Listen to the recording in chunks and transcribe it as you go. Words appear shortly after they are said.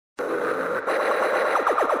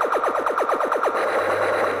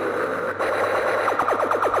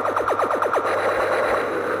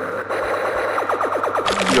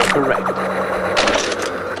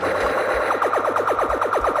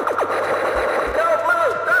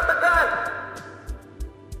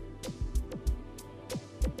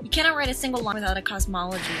write a single line without a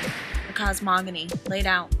cosmology, a cosmogony, laid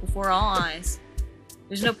out before all eyes.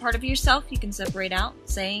 There's no part of yourself you can separate out,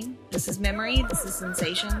 saying, this is memory, this is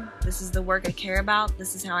sensation, this is the work I care about,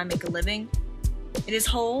 this is how I make a living. It is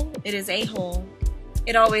whole, it is a whole.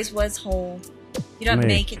 It always was whole. You don't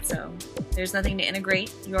make it so. There's nothing to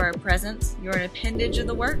integrate. You are a presence. You are an appendage of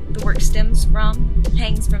the work. The work stems from,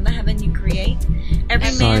 hangs from the heaven you create.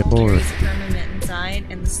 Every man carries a firmament inside,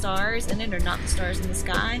 and the stars in it are not the stars in the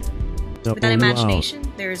sky. Without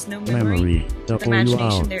imagination, there is no memory. Without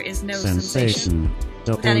imagination, there is no sensation.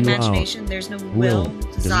 Without imagination, there's no will,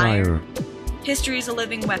 desire. History is a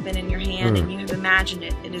living weapon in your hand, and you have imagined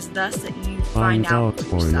it. It is thus that you find out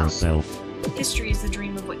for yourself. History is the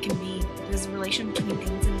dream of what can be. It is the relation between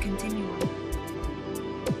things in a continuum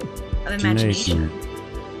of imagination.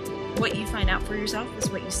 What you find out for yourself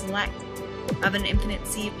is what you select. Of an infinite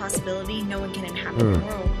sea of possibility, no one can inhabit the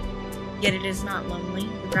world. Yet it is not lonely.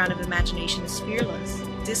 The ground of imagination is fearless.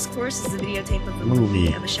 Discourse is the videotape of a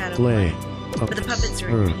movie of a shadow play. But the puppets are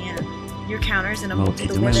in your hand. Your counters in a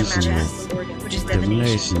multi-dimensional which is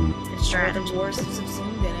divination. It's strategy. The wars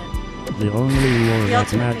subsumed in it. The only war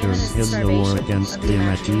that matters is the war against the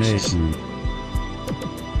imagination.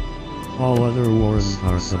 All other wars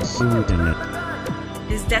are subsumed in it.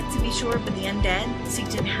 It is death to be sure, but the undead seek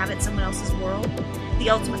to inhabit someone else's world. The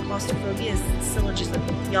ultimate claustrophobia is syllogism.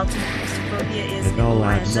 The ultimate claustrophobia is it all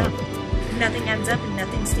adds up. Nothing ends up and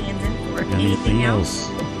nothing stands in for anything else.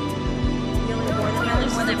 The only war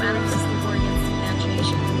that matters is the war against the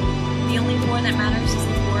imagination. The only war that matters is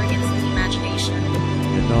the war against the imagination.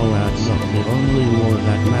 It all adds up. The only war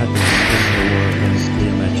that matters is the war against the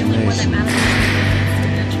imagination.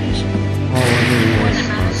 All other wars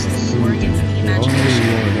are subsumed in it. The only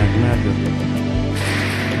war that matters.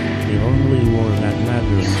 The only war that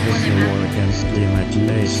matters is the war against the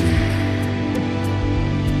imagination.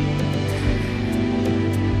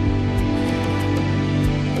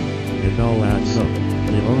 It all adds up.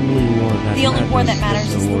 The only war that matters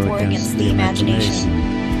is the war against the imagination.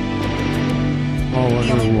 All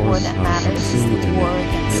other wars are subsumed in it.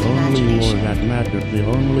 The only war that matters. The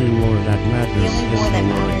only war that matters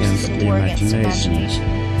is the war against the imagination.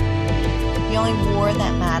 The only war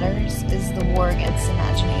that matters is the war against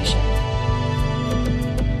imagination.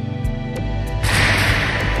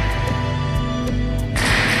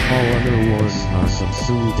 All other wars are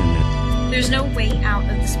subsumed in it. There's no way out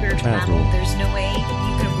of the spiritual battle. There's no way you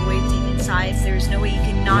can avoid taking sides. There's no way you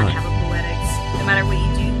cannot have a poetics. No matter what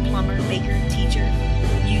you do, plumber, baker, teacher,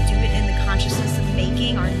 you do it in the consciousness of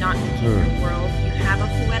making or not making the world. You have a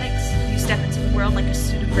poetics. You step into the world like a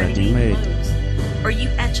suit of ready-made clothes. Or you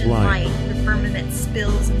etch in light. The firmament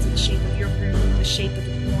spills into the shape of your room, the shape of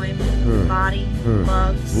the poem, the body,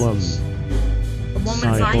 loves. A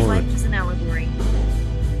woman's life is an allegory.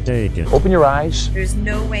 Take it. Open your eyes. There's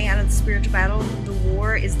no way out of the spiritual battle. The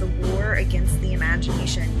war is the war against the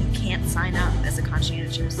imagination. You can't sign up as a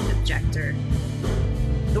conscientious objector.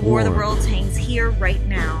 The war of the worlds hangs here right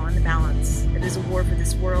now on the balance. It is a war for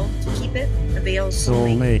this world. To keep it, avails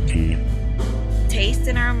soul-making. Taste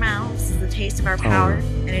in our mouths is the taste of our power,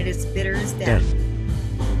 and it is bitter as death.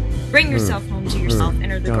 Bring yourself home to yourself.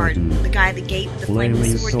 Enter the garden. The guy, the gate, the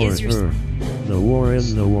flaming sword is yourself. The war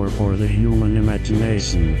is the war for the human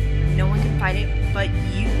imagination. No one can fight it but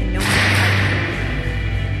you, and no one can fight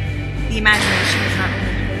it. The imagination is not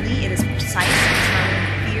only holy, it is precise, it is not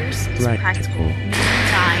only fierce, it is practical. Men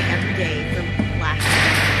die every day for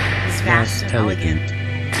laughter. It is vast and elegant.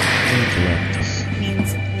 Intellect. It means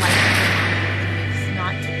life of the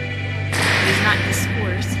mind. It is not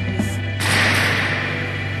discourse, it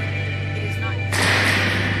is not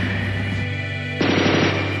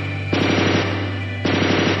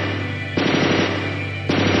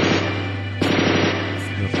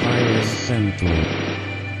the fire is central.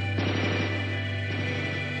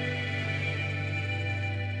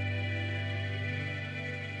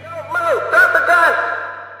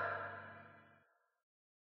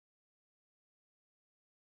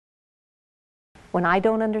 When I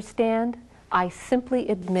don't understand, I simply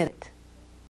admit it.